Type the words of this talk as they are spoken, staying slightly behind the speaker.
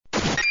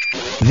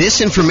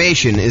This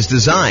information is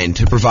designed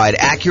to provide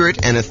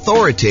accurate and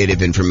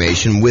authoritative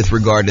information with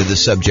regard to the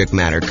subject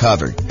matter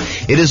covered.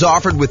 It is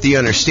offered with the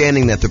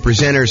understanding that the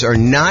presenters are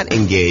not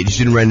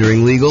engaged in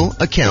rendering legal,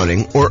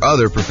 accounting, or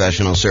other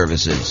professional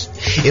services.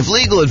 If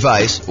legal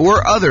advice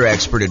or other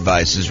expert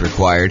advice is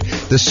required,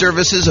 the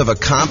services of a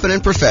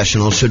competent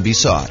professional should be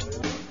sought.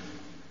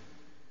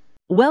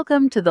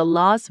 Welcome to the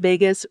Las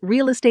Vegas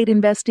Real Estate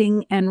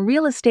Investing and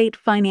Real Estate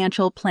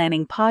Financial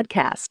Planning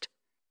Podcast.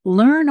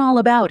 Learn all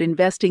about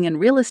investing in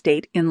real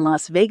estate in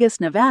Las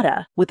Vegas,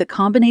 Nevada, with a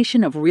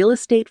combination of real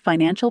estate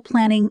financial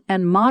planning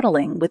and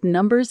modeling with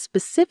numbers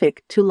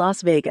specific to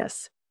Las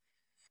Vegas.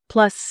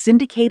 Plus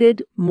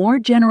syndicated, more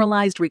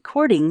generalized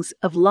recordings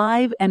of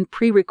live and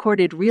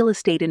pre-recorded real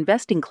estate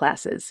investing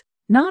classes,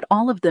 not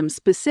all of them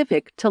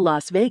specific to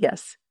Las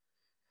Vegas.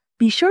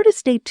 Be sure to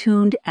stay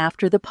tuned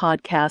after the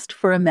podcast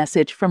for a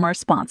message from our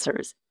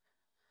sponsors.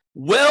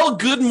 Well,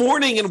 good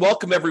morning and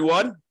welcome,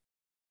 everyone.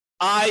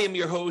 I am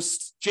your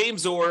host,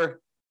 James Orr,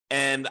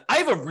 and I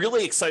have a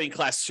really exciting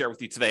class to share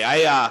with you today.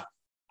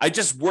 I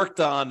just worked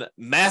on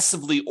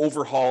massively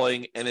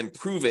overhauling and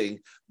improving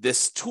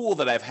this tool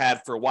that I've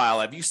had for a while.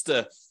 I've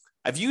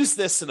used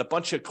this in a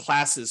bunch of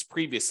classes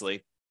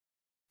previously.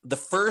 The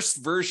first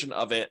version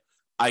of it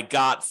I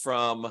got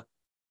from,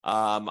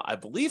 I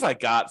believe I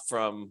got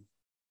from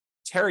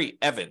Terry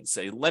Evans,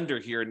 a lender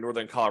here in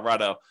Northern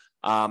Colorado.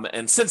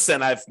 And since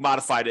then, I've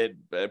modified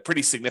it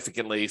pretty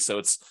significantly, so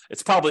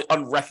it's probably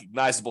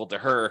unrecognizable to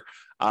her.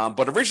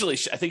 But originally,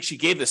 I think she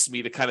gave this to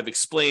me to kind of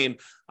explain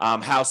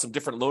how some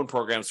different loan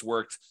programs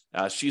worked.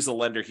 She's a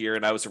lender here,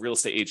 and I was a real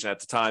estate agent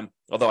at the time,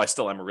 although I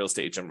still am a real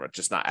estate agent, I'm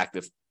just not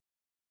active.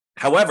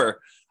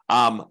 However,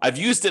 I've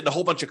used it in a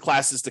whole bunch of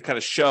classes to kind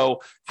of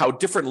show how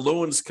different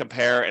loans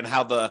compare and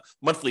how the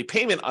monthly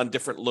payment on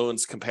different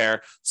loans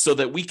compare so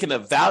that we can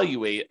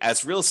evaluate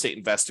as real estate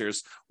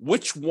investors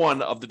which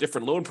one of the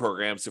different loan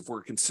programs, if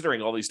we're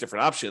considering all these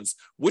different options,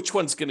 which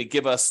one's going to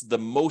give us the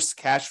most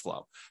cash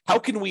flow. How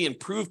can we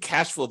improve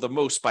cash flow the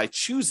most by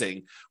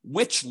choosing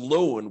which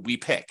loan we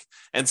pick?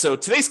 And so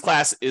today's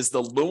class is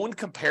the loan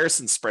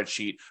comparison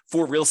spreadsheet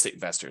for real estate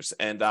investors.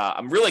 And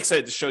I'm really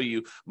excited to show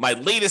you my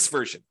latest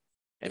version.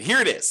 And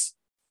here it is.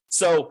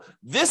 So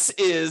this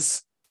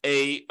is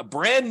a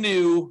brand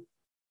new,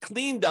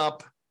 cleaned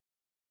up,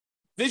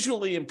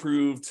 visually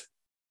improved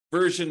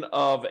version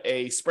of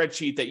a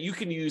spreadsheet that you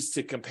can use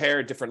to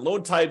compare different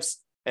loan types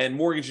and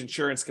mortgage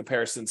insurance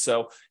comparisons.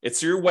 So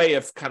it's your way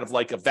of kind of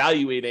like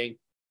evaluating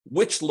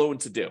which loan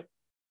to do.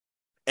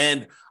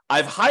 And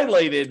I've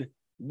highlighted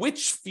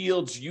which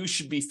fields you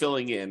should be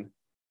filling in.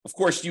 Of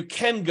course, you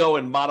can go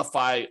and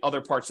modify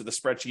other parts of the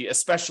spreadsheet,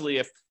 especially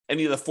if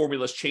any of the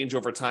formulas change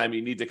over time,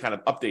 you need to kind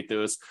of update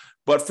those.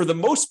 But for the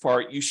most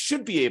part, you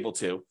should be able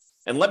to,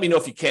 and let me know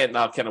if you can't,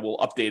 now kind of we'll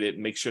update it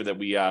and make sure that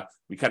we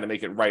kind of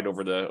make it right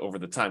over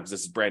the time, because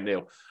this is brand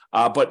new.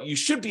 But you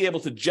should be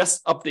able to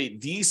just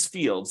update these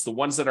fields, the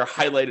ones that are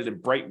highlighted in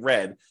bright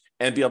red,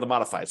 and be able to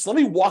modify it. So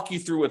let me walk you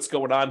through what's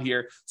going on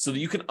here so that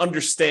you can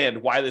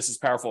understand why this is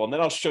powerful. And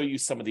then I'll show you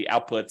some of the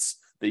outputs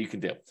that you can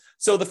do.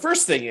 So the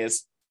first thing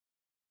is,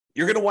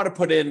 you're going to want to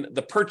put in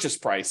the purchase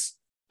price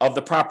of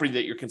the property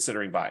that you're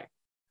considering buying.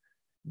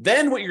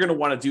 Then what you're going to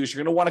want to do is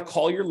you're going to want to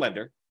call your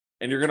lender,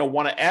 and you're going to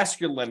want to ask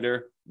your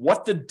lender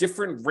what the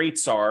different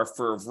rates are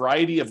for a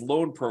variety of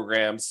loan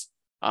programs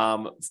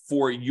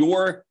for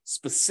your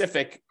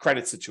specific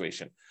credit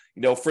situation.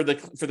 You know, for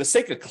the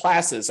sake of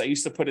classes, I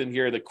used to put in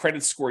here the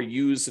credit score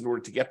used in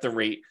order to get the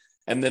rate,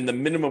 and then the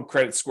minimum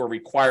credit score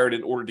required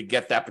in order to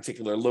get that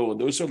particular loan.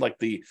 Those are like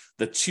the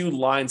two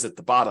lines at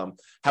the bottom.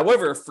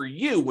 However, for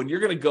you, when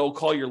you're going to go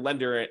call your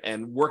lender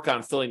and work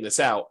on filling this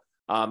out,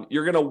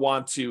 you're going to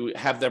want to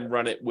have them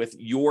run it with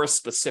your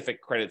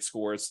specific credit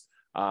scores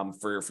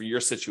for your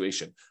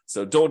situation.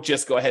 So don't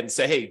just go ahead and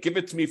say, hey, give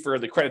it to me for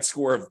the credit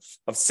score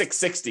of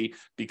 660,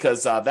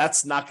 because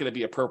that's not going to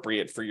be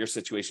appropriate for your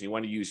situation. You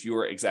want to use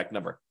your exact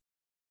number.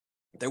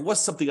 There was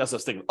something else I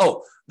was thinking.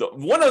 Oh,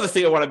 one other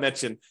thing I want to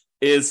mention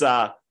is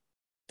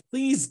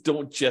please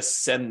don't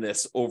just send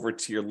this over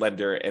to your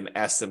lender and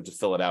ask them to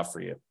fill it out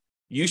for you.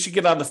 You should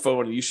get on the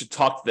phone and you should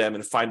talk to them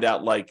and find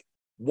out like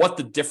what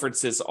the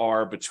differences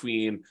are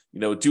between,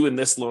 doing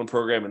this loan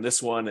program and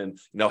this one, and,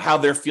 how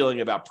they're feeling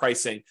about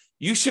pricing.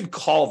 You should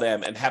call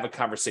them and have a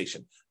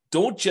conversation.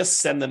 Don't just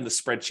send them the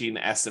spreadsheet and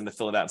ask them to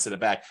fill it out and send it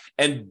back.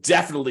 And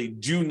definitely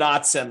do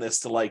not send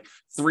this to like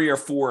 3 or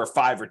 4 or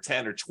 5 or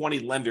 10 or 20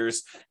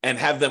 lenders and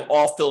have them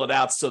all fill it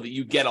out so that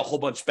you get a whole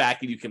bunch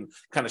back and you can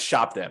kind of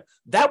shop them.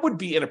 That would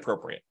be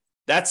inappropriate.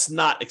 That's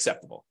not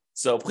acceptable.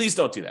 So please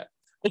don't do that.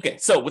 Okay,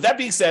 so with that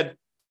being said,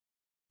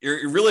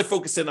 you're really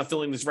focused in on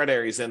filling these red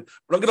areas in,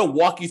 but I'm going to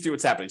walk you through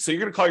what's happening. So you're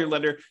going to call your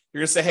lender. You're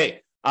going to say,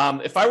 hey,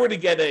 if I were to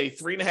get a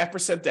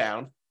 3.5%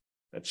 down,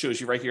 that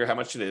shows you right here how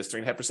much it is,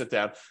 3.5%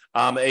 down,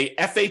 a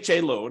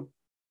FHA loan,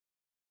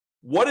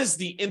 what is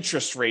the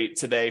interest rate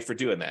today for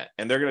doing that?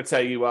 And they're going to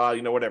tell you,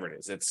 whatever it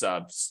is, it's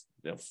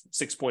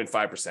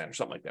 6.5% or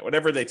something like that,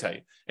 whatever they tell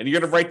you. And you're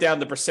going to write down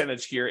the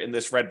percentage here in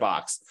this red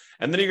box.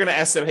 And then you're going to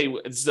ask them, hey,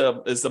 is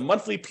the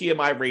monthly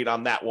PMI rate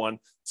on that one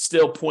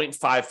still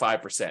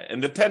 0.55%?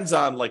 And it depends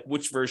on like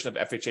which version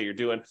of FHA you're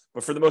doing.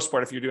 But for the most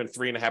part, if you're doing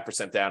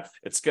 3.5% down,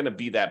 it's going to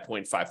be that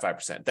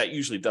 0.55%. That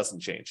usually doesn't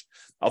change.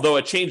 Although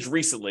it changed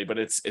recently, but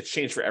it's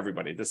changed for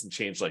everybody. It doesn't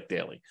change like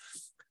daily.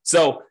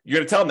 So you're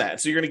going to tell them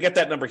that. So you're going to get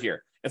that number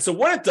here. And so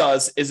what it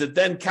does is it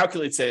then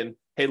calculates in,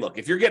 hey, look,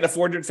 if you're getting a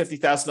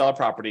 $450,000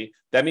 property,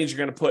 that means you're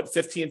going to put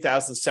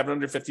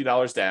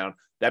 $15,750 down.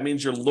 That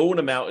means your loan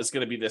amount is going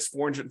to be this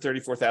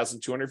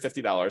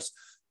 $434,250.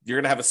 You're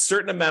going to have a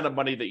certain amount of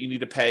money that you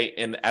need to pay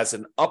in as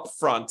an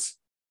upfront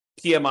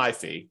PMI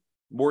fee,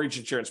 mortgage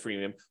insurance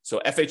premium.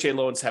 So FHA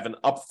loans have an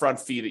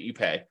upfront fee that you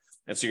pay.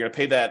 And so you're going to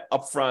pay that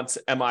upfront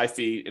MI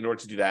fee in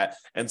order to do that.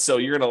 And so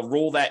you're going to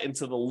roll that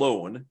into the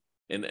loan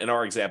in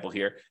our example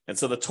here. And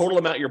so the total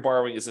amount you're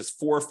borrowing is this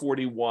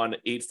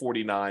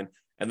 $441,849.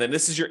 And then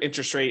this is your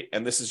interest rate,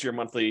 and this is your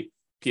monthly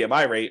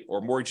PMI rate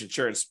or mortgage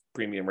insurance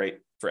premium rate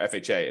for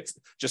FHA. It's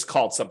just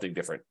called something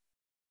different.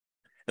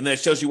 And then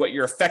it shows you what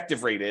your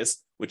effective rate is,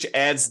 which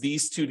adds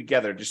these two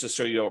together just to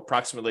show you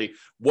approximately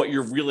what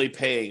you're really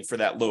paying for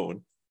that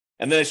loan.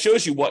 And then it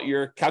shows you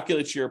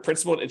calculates your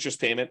principal and interest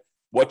payment,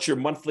 what your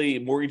monthly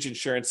mortgage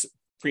insurance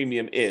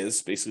premium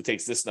is, basically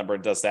takes this number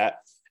and does that.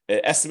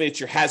 It estimates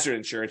your hazard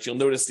insurance. You'll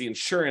notice the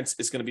insurance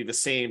is going to be the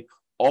same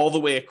all the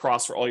way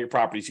across for all your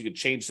properties. You can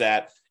change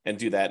that and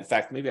do that. In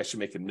fact, maybe I should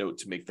make a note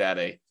to make that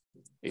a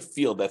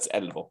field that's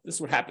editable. This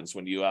is what happens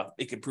when you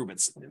make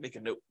improvements. Let me make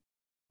a note.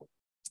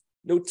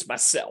 Note to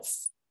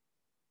myself.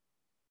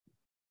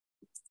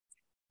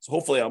 So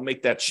hopefully I'll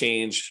make that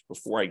change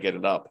before I get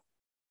it up.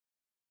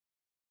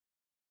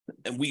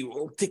 And we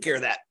will take care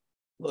of that.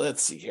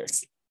 Let's see here.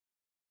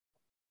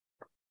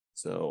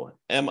 So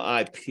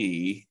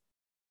MIP.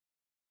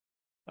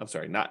 I'm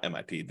sorry, not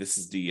MIP. This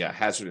is the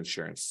hazard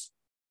insurance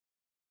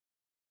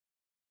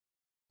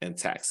and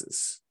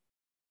taxes.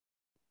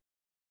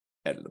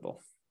 Editable.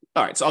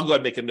 All right, so I'll go ahead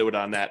and make a note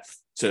on that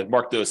to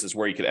mark those as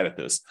where you can edit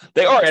those.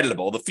 They are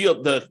editable.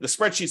 The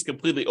spreadsheet is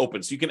completely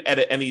open, so you can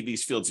edit any of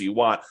these fields you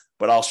want,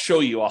 but I'll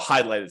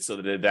highlight it so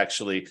that it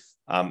actually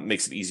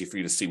makes it easy for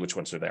you to see which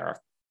ones there are.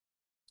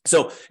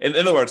 So in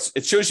other words,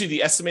 it shows you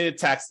the estimated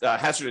tax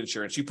hazard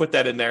insurance. You put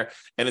that in there,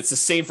 and it's the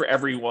same for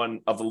every one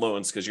of the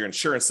loans because your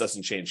insurance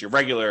doesn't change. Your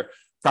regular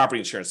property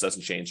insurance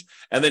doesn't change.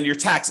 And then your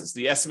taxes,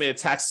 the estimated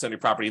taxes on your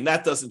property, and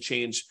that doesn't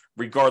change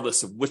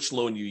regardless of which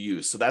loan you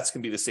use. So that's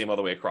going to be the same all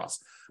the way across.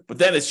 But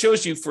then it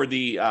shows you for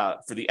the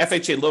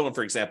FHA loan,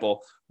 for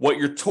example, what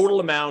your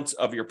total amount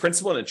of your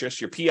principal and interest,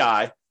 your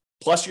PI,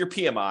 plus your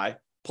PMI,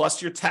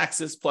 plus your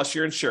taxes, plus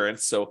your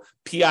insurance. So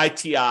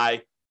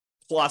PITI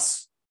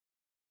plus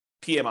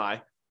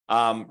PMI,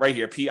 right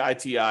here,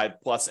 PITI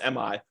plus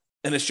MI,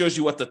 and it shows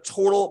you what the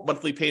total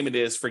monthly payment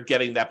is for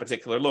getting that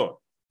particular loan.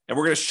 And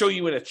we're going to show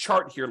you in a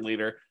chart here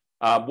later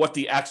what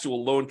the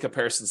actual loan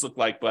comparisons look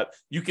like, but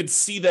you can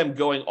see them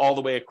going all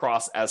the way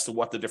across as to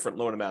what the different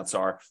loan amounts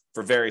are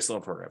for various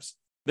loan programs.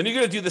 Then you're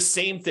going to do the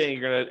same thing.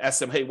 You're going to ask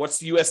them, hey, what's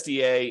the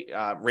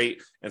USDA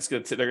rate? And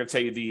they're going to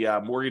tell you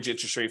the mortgage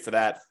interest rate for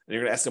that. And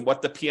you're going to ask them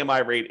what the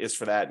PMI rate is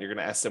for that. And you're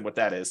going to ask them what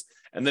that is.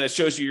 And then it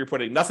shows you you're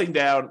putting nothing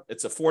down.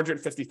 It's a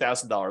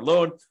 $450,000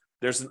 loan.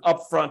 There's an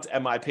upfront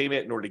MI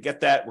payment in order to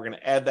get that. We're going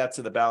to add that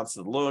to the balance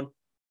of the loan.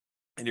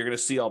 And you're going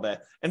to see all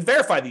that and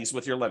verify these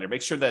with your lender.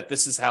 Make sure that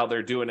this is how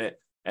they're doing it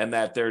and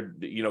that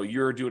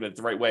you're doing it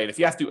the right way. And if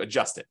you have to,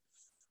 adjust it.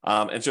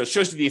 And so it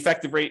shows you the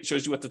effective rate,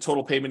 shows you what the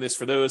total payment is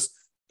for those.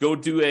 Go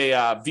do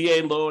a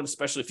VA loan,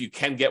 especially if you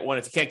can get one.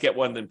 If you can't get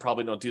one, then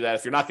probably don't do that.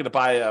 If you're not going to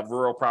buy a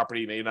rural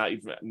property, you may not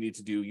even need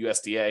to do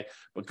USDA,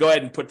 but go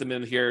ahead and put them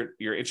in here,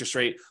 your interest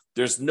rate.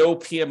 There's no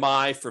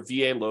PMI for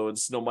VA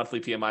loans, no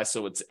monthly PMI,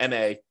 so it's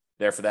NA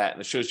there for that.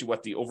 And it shows you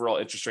what the overall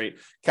interest rate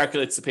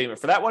calculates the payment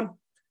for that one.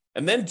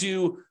 And then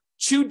do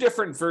two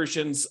different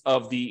versions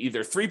of the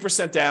either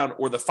 3% down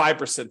or the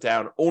 5%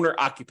 down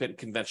owner-occupant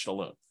conventional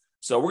loan.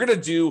 So we're going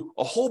to do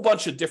a whole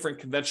bunch of different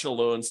conventional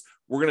loans.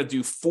 We're going to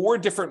do 4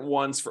 different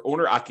ones for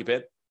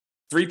owner-occupant,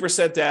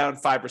 3% down,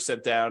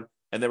 5% down,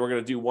 and then we're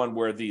going to do one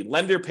where the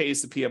lender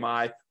pays the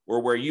PMI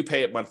or where you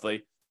pay it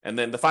monthly. And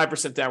then the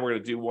 5% down, we're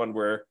going to do one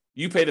where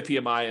you pay the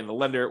PMI and the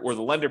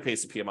lender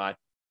pays the PMI.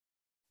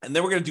 And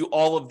then we're going to do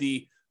all of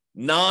the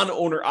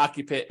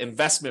non-owner-occupant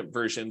investment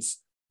versions,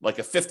 like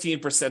a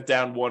 15%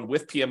 down one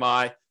with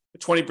PMI,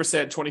 20%,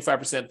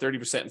 25%,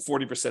 30%, and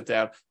 40%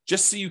 down,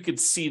 just so you can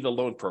see the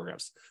loan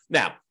programs.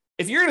 Now,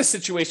 if you're in a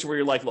situation where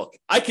you're like, look,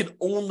 I can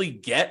only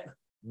get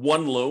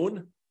one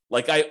loan,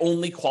 like I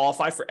only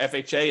qualify for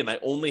FHA and I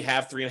only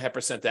have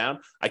 3.5% down,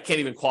 I can't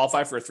even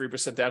qualify for a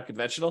 3% down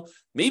conventional,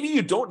 maybe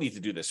you don't need to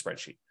do this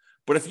spreadsheet.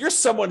 But if you're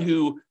someone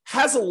who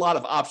has a lot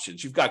of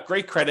options, you've got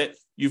great credit,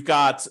 you've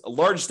got a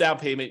large down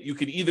payment, you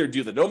could either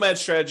do the nomad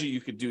strategy,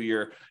 you could do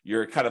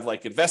your kind of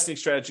like investing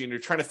strategy, and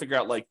you're trying to figure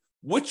out like,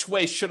 which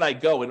way should I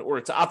go in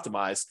order to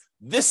optimize?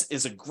 This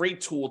is a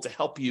great tool to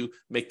help you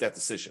make that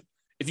decision.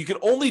 If you can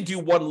only do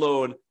one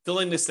loan,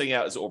 filling this thing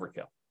out is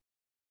overkill.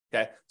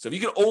 Okay. So if you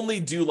can only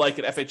do like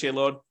an FHA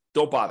loan,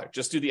 don't bother.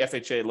 Just do the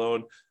FHA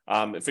loan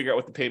and figure out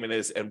what the payment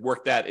is and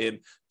work that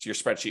into your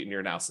spreadsheet and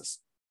your analysis.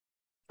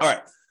 All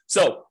right.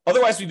 So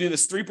otherwise, we do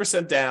this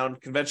 3% down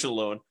conventional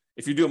loan.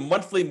 If you're doing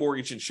monthly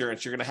mortgage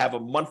insurance, you're going to have a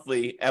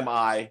monthly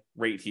MI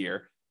rate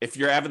here. If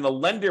you're having the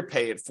lender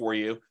pay it for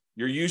you,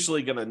 you're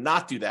usually going to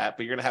not do that,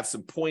 but you're going to have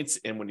some points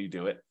in when you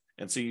do it.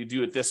 And so you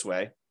do it this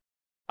way.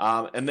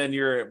 And then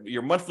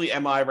your monthly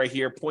MI right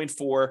here,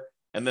 0.4,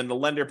 and then the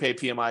lender pay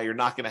PMI, you're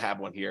not going to have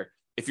one here.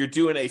 If you're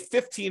doing a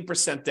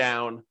 15%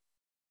 down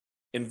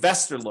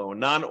investor loan,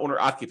 non-owner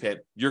occupant,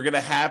 you're going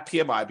to have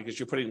PMI because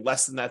you're putting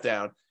less than that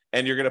down,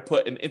 and you're going to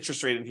put an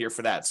interest rate in here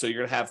for that. So you're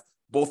going to have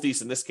both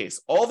these in this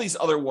case. All these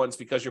other ones,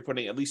 because you're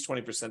putting at least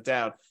 20%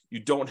 down, you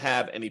don't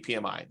have any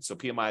PMI. So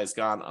PMI is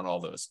gone on all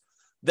those.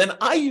 Then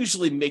I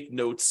usually make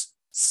notes.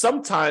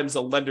 Sometimes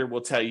a lender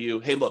will tell you,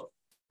 hey, look,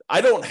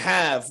 I don't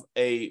have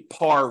a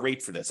par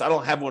rate for this. I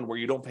don't have one where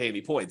you don't pay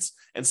any points.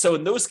 And so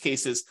in those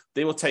cases,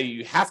 they will tell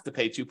you have to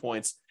pay 2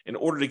 points in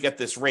order to get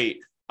this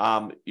rate.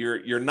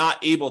 You're not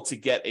able to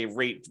get a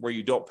rate where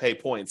you don't pay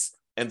points.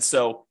 And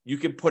so you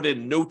can put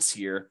in notes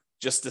here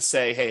just to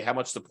say, hey, how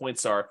much the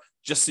points are,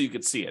 just so you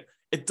can see it.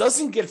 It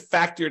doesn't get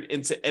factored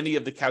into any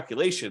of the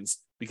calculations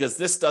because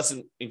this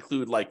doesn't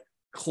include like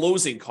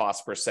closing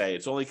costs per se.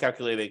 It's only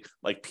calculating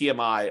like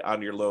PMI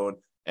on your loan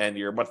and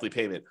your monthly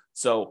payment.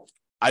 So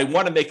I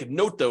want to make a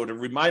note though to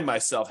remind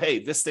myself, hey,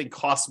 this thing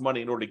costs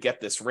money in order to get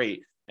this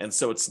rate. And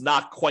so it's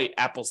not quite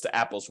apples to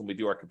apples when we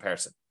do our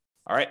comparison.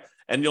 All right.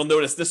 And you'll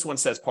notice this one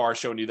says par,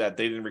 showing you that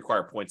they didn't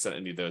require points on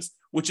any of those,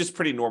 which is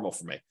pretty normal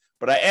for me.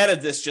 But I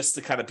added this just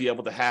to kind of be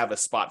able to have a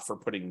spot for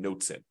putting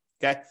notes in.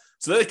 Okay.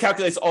 So then it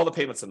calculates all the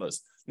payments on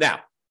those. Now,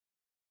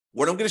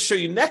 what I'm going to show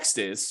you next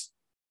is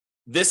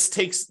this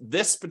takes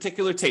this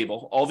particular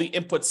table, all the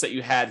inputs that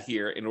you had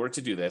here in order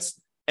to do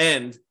this,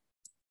 and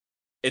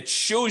it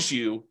shows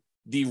you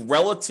the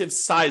relative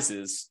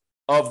sizes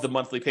of the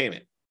monthly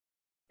payment.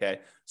 Okay.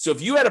 So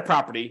if you had a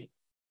property,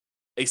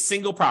 a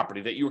single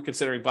property that you were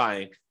considering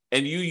buying,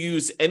 and you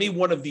use any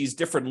one of these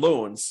different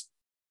loans,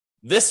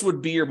 this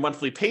would be your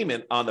monthly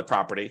payment on the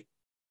property,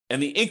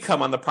 and the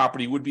income on the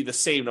property would be the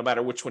same no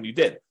matter which one you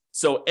did.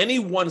 So any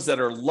ones that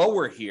are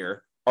lower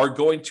here are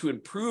going to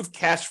improve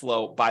cash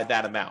flow by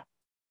that amount.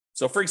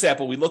 So for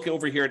example, we look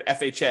over here at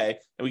FHA,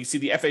 and we can see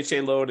the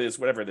FHA loan is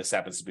whatever this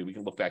happens to be. We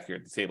can look back here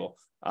at the table,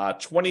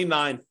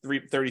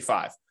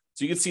 $29,335.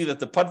 So you can see that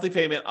the monthly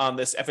payment on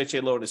this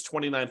FHA loan is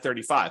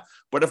 $29,335.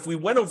 But if we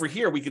went over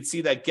here, we could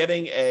see that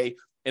getting a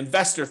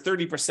investor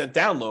 30%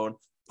 down loan,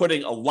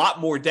 putting a lot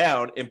more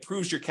down,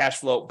 improves your cash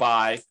flow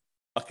by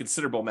a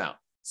considerable amount.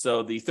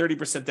 So the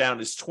 30% down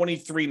is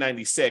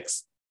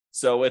 $23.96.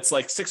 So it's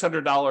like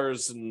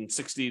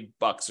 $600.60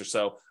 or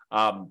so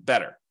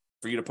better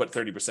for you to put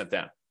 30%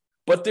 down.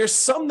 But there's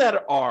some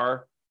that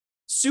are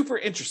super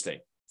interesting.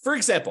 For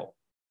example,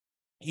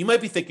 you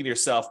might be thinking to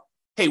yourself,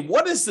 hey,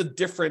 what is the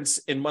difference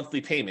in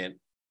monthly payment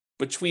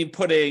between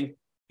putting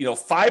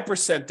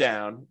 5%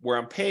 down where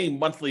I'm paying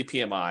monthly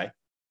PMI,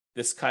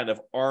 this kind of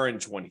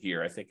orange one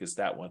here, I think is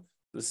that one.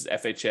 This is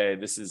FHA,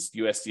 this is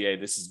USDA,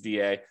 this is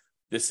VA,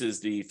 this is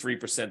the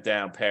 3%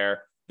 down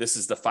pair, this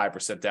is the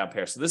 5% down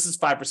pair. So this is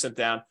 5%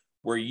 down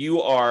where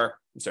you are,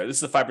 this is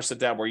the 5%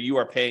 down where you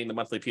are paying the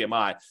monthly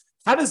PMI.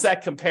 How does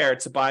that compare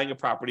to buying a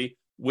property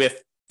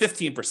with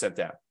 15%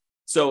 down?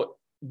 So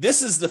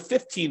this is the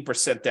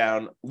 15%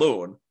 down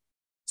loan.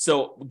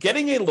 So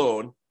getting a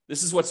loan,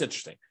 this is what's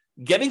interesting.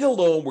 Getting a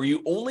loan where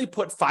you only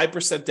put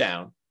 5%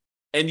 down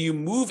and you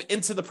move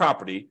into the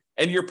property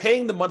and you're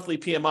paying the monthly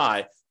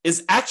PMI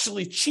is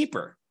actually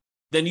cheaper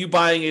than you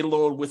buying a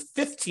loan with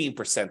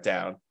 15%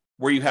 down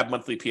where you have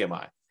monthly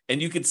PMI.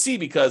 And you can see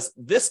because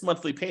this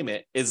monthly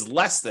payment is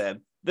less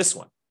than this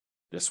one.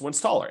 This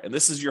one's taller. And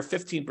this is your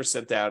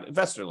 15% down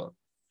investor loan.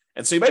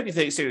 And so you might be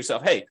saying to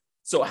yourself, hey,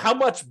 so how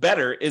much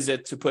better is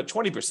it to put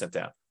 20%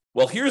 down?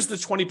 Well, here's the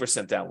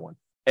 20% down one.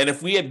 And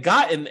if we had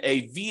gotten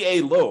a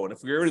VA loan,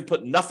 if we already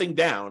put nothing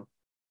down,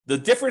 the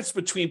difference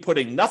between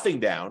putting nothing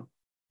down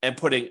and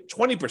putting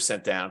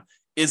 20% down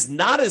is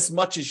not as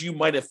much as you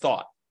might have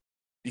thought,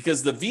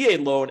 because the VA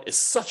loan is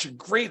such a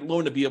great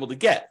loan to be able to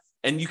get.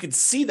 And you can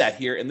see that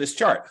here in this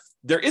chart.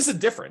 There is a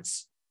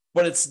difference,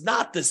 but it's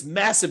not this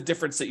massive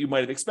difference that you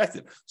might have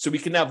expected. So we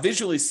can now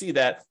visually see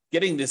that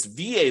getting this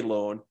VA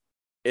loan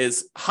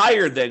is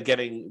higher than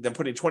putting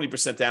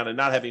 20% down and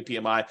not having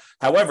PMI.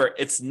 However,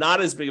 it's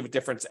not as big of a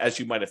difference as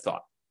you might have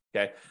thought.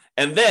 Okay.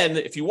 And then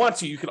if you want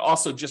to, you can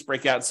also just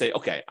break out and say,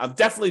 okay, I'm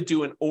definitely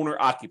doing owner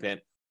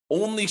occupant.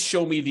 Only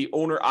show me the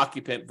owner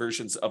occupant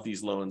versions of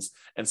these loans.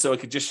 And so it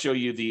could just show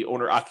you the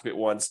owner occupant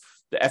ones,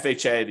 the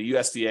FHA, the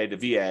USDA,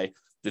 the VA,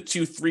 the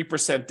 2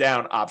 3%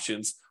 down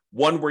options,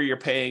 one where you're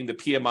paying the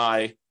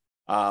PMI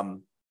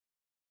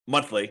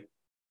monthly,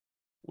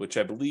 which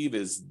I believe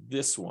is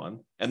this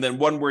one. And then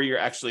one where you're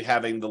actually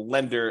having the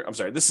lender,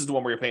 this is the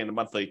one where you're paying the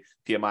monthly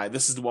PMI.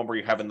 This is the one where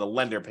you're having the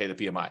lender pay the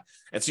PMI.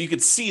 And so you can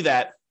see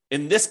that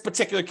in this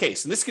particular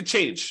case, and this could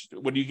change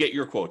when you get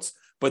your quotes,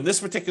 but in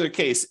this particular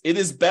case, it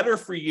is better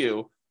for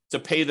you to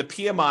pay the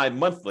PMI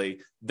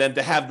monthly than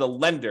to have the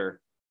lender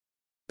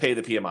pay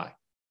the PMI.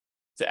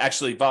 to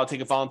actually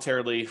take a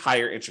voluntarily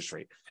higher interest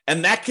rate.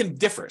 And that can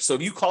differ. So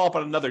if you call up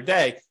on another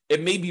day,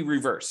 it may be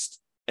reversed.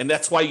 And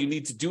that's why you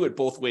need to do it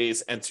both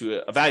ways and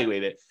to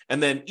evaluate it.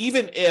 And then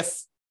even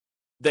if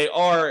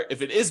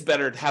it is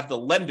better to have the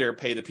lender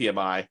pay the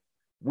PMI,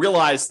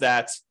 realize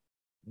that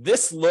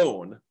this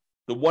loan,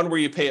 the one where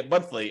you pay it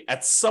monthly,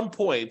 at some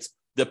point,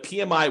 the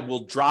PMI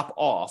will drop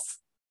off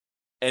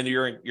and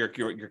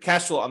your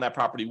cash flow on that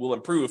property will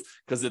improve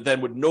because it then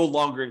would no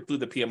longer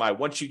include the PMI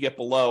once you get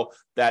below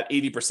that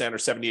 80% or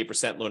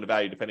 78% loan to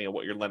value, depending on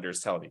what your lender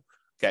is telling you.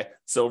 Okay,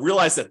 so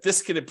realize that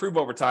this can improve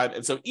over time.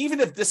 And so even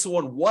if this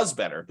one was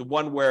better, the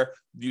one where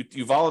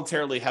you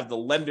voluntarily have the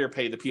lender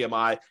pay the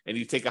PMI and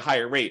you take a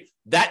higher rate,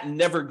 that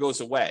never goes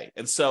away.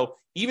 And so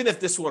even if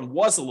this one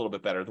was a little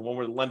bit better, the one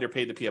where the lender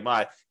paid the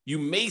PMI, you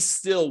may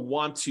still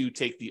want to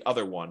take the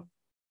other one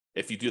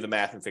if you do the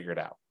math and figure it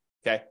out.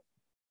 Okay.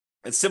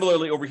 And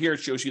similarly over here, it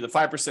shows you the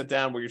 5%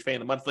 down where you're paying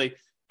the monthly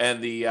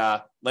and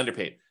the lender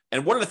paid.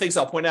 And one of the things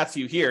I'll point out to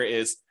you here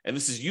is, and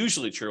this is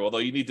usually true, although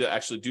you need to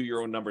actually do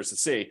your own numbers to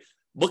see,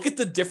 look at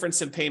the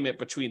difference in payment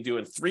between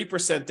doing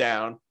 3%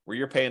 down, where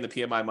you're paying the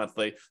PMI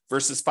monthly,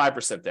 versus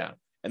 5% down.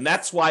 And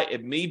that's why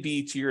it may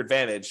be to your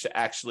advantage to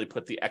actually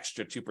put the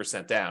extra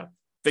 2% down.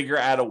 Figure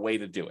out a way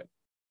to do it.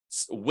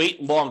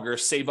 Wait longer,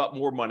 save up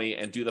more money,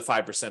 and do the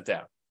 5%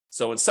 down.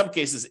 So in some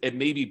cases, it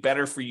may be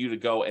better for you to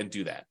go and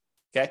do that.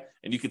 Okay?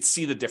 And you can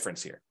see the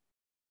difference here.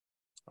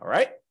 All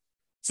right?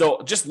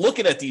 So just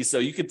looking at these, though,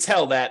 you can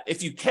tell that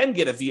if you can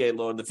get a VA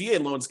loan, the VA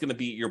loan is going to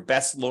be your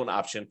best loan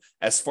option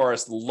as far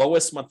as the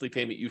lowest monthly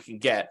payment you can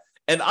get.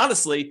 And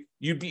honestly,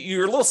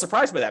 you're a little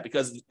surprised by that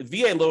because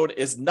VA loan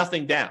is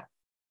nothing down.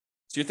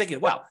 So you're thinking,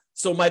 wow,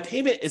 so my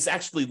payment is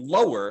actually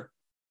lower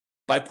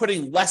by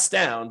putting less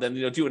down than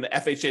doing an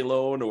FHA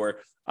loan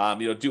or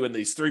doing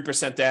these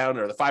 3% down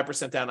or the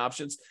 5% down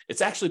options.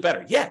 It's actually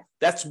better. Yeah,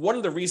 that's one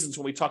of the reasons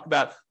when we talk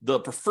about the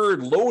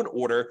preferred loan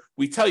order,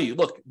 we tell you,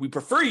 look, we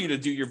prefer you to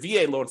do your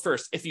VA loan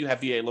first if you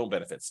have VA loan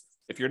benefits.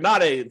 If you're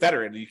not a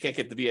veteran and you can't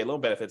get the VA loan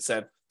benefits,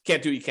 then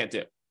can't do what you can't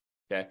do.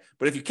 Okay,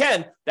 but if you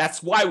can,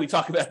 that's why we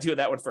talk about doing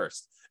that one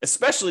first,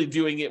 especially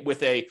doing it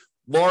with a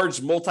large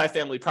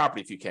multifamily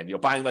property if you can,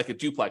 buying like a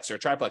duplex or a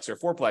triplex or a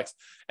fourplex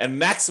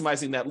and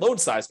maximizing that loan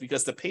size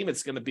because the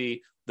payment's going to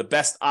be the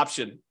best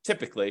option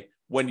typically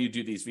when you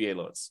do these VA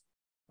loans.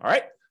 All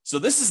right. So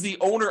this is the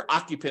owner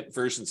occupant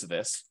versions of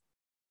this.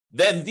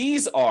 Then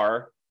these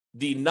are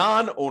the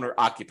non-owner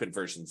occupant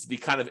versions, the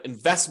kind of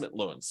investment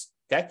loans.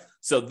 Okay.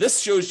 So this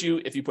shows you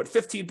if you put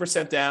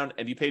 15% down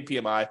and you paid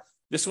PMI.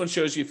 This one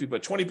shows you if you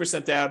put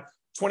 20% down,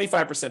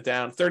 25%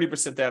 down,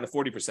 30% down, and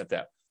 40%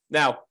 down.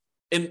 Now,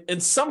 in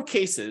some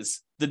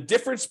cases, the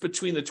difference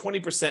between the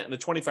 20% and the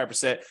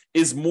 25%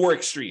 is more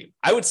extreme.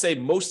 I would say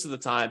most of the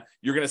time,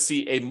 you're going to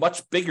see a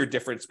much bigger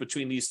difference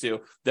between these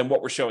two than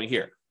what we're showing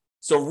here.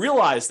 So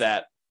realize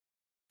that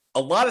a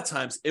lot of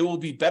times it will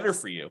be better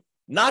for you,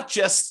 not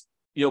just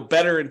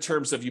better in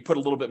terms of you put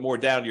a little bit more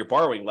down, you're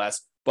borrowing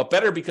less, but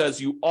better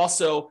because you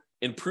also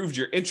improved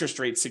your interest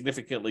rate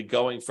significantly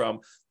going from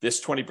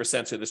this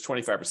 20% to this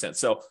 25%.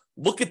 So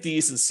look at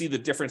these and see the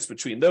difference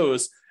between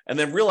those. And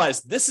then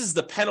realize this is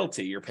the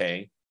penalty you're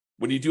paying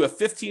when you do a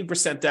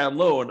 15% down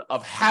loan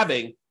of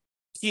having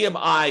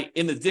PMI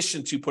in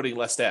addition to putting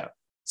less down.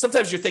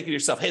 Sometimes you're thinking to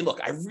yourself, hey, look,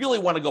 I really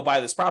want to go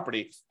buy this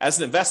property as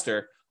an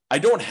investor. I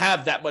don't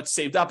have that much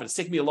saved up. It's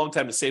taken me a long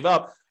time to save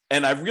up.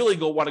 And I really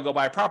want to go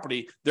buy a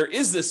property. There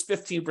is this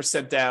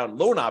 15% down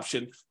loan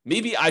option.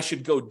 Maybe I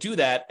should go do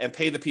that and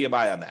pay the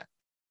PMI on that.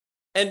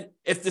 And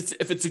if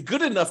it's a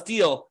good enough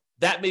deal,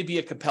 that may be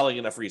a compelling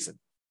enough reason.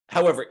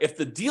 However, if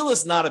the deal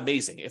is not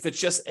amazing, if it's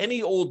just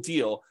any old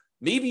deal,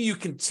 maybe you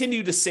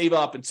continue to save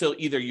up until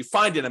either you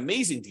find an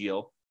amazing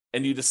deal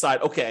and you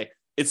decide, okay,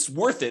 it's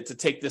worth it to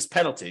take this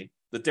penalty,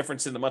 the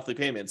difference in the monthly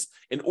payments,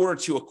 in order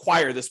to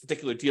acquire this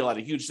particular deal at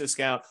a huge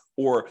discount,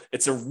 or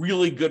it's a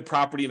really good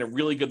property in a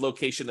really good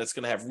location that's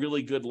going to have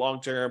really good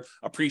long-term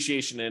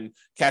appreciation and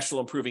cash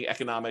flow improving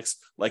economics.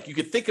 Like you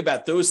could think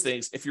about those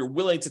things if you're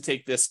willing to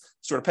take this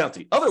sort of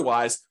penalty.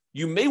 Otherwise,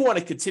 you may want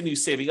to continue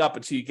saving up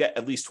until you get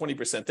at least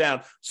 20%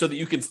 down so that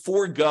you can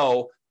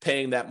forego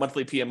paying that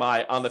monthly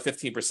PMI on the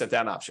 15%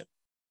 down option.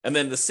 And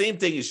then the same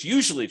thing is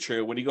usually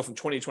true when you go from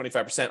 20 to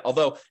 25%,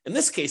 although in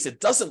this case, it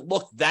doesn't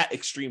look that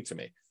extreme to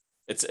me.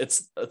 It's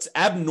an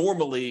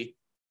abnormally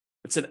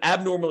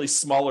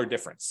smaller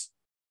difference.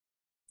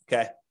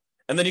 Okay.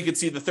 And then you can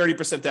see the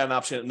 30% down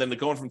option, and then the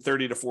going from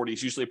 30 to 40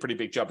 is usually a pretty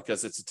big jump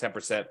because it's a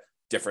 10%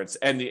 difference,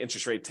 and the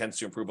interest rate tends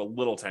to improve a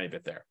little tiny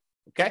bit there.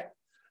 Okay.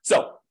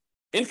 So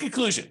in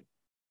conclusion,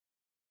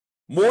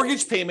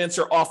 mortgage payments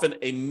are often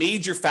a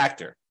major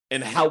factor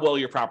in how well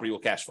your property will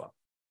cash flow.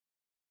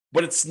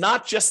 But it's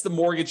not just the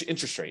mortgage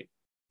interest rate,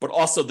 but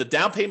also the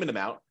down payment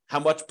amount, how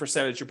much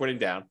percentage you're putting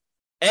down,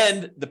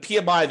 and the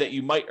PMI that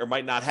you might or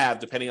might not have,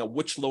 depending on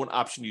which loan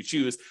option you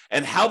choose,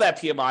 and how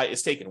that PMI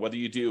is taken, whether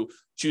you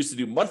choose to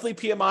do monthly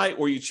PMI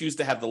or you choose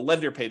to have the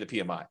lender pay the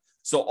PMI.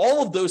 So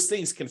all of those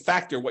things can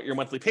factor what your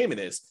monthly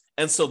payment is.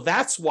 And so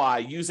that's why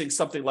using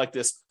something like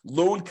this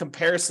loan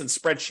comparison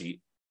spreadsheet,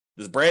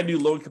 this brand new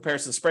loan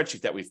comparison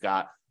spreadsheet that we've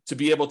got, to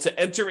be able to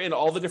enter in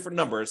all the different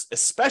numbers,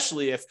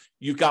 especially if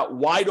you've got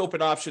wide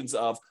open options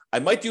of, I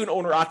might do an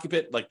owner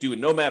occupant, like do a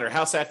nomad or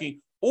house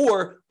hacking,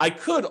 or I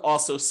could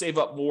also save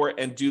up more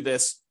and do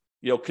this,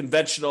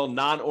 conventional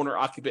non-owner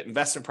occupant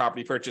investment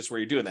property purchase where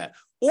you're doing that.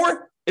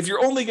 Or if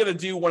you're only going to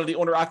do one of the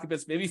owner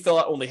occupants, maybe fill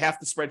out only half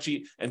the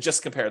spreadsheet and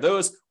just compare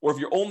those. Or if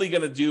you're only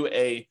going to do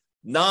a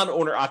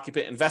non-owner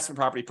occupant investment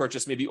property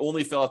purchase, maybe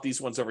only fill out these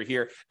ones over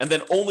here and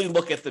then only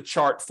look at the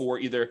chart for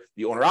either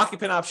the owner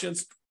occupant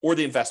options or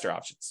the investor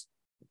options.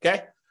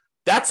 Okay,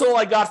 that's all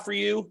I got for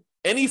you.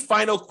 Any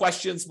final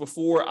questions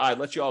before I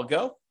let you all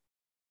go?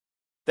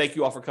 Thank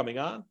you all for coming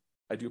on.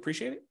 I do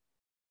appreciate it.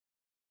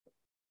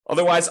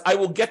 Otherwise, I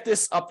will get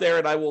this up there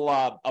and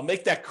I'll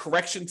make that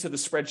correction to the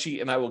spreadsheet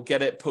and I will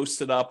get it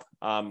posted up.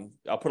 I'll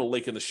put a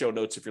link in the show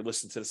notes if you're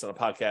listening to this on a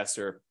podcast,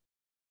 or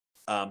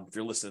if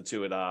you're listening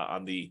to it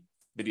on the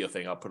video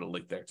thing, I'll put a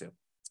link there too.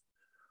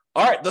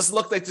 All right, doesn't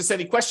look like there's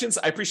any questions.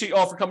 I appreciate you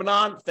all for coming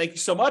on. Thank you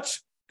so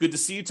much. Good to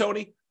see you,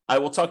 Tony. I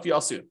will talk to you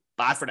all soon.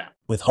 Bye for now.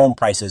 With home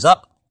prices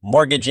up,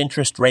 mortgage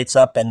interest rates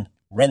up, and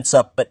rents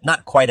up, but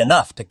not quite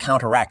enough to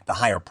counteract the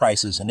higher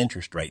prices and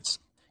interest rates,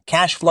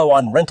 cash flow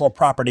on rental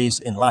properties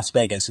in Las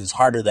Vegas is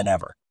harder than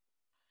ever.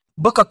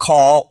 Book a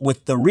call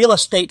with the Real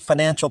Estate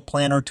Financial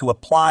Planner to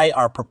apply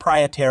our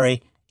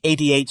proprietary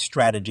 88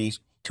 strategies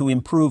to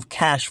improve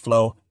cash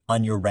flow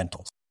on your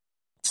rentals.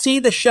 See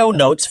the show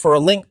notes for a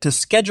link to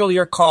schedule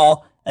your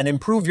call and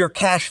improve your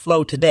cash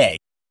flow today.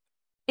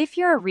 If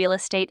you're a real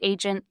estate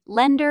agent,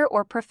 lender,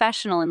 or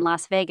professional in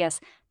Las Vegas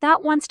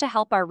that wants to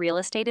help our real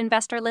estate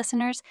investor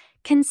listeners,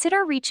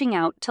 consider reaching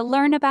out to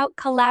learn about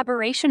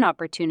collaboration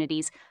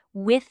opportunities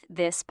with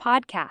this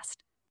podcast.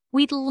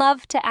 We'd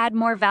love to add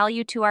more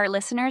value to our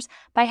listeners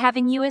by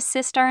having you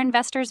assist our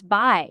investors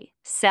buy,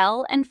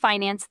 sell, and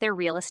finance their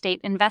real estate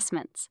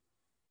investments.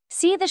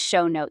 See the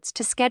show notes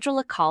to schedule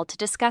a call to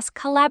discuss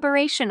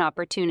collaboration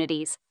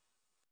opportunities.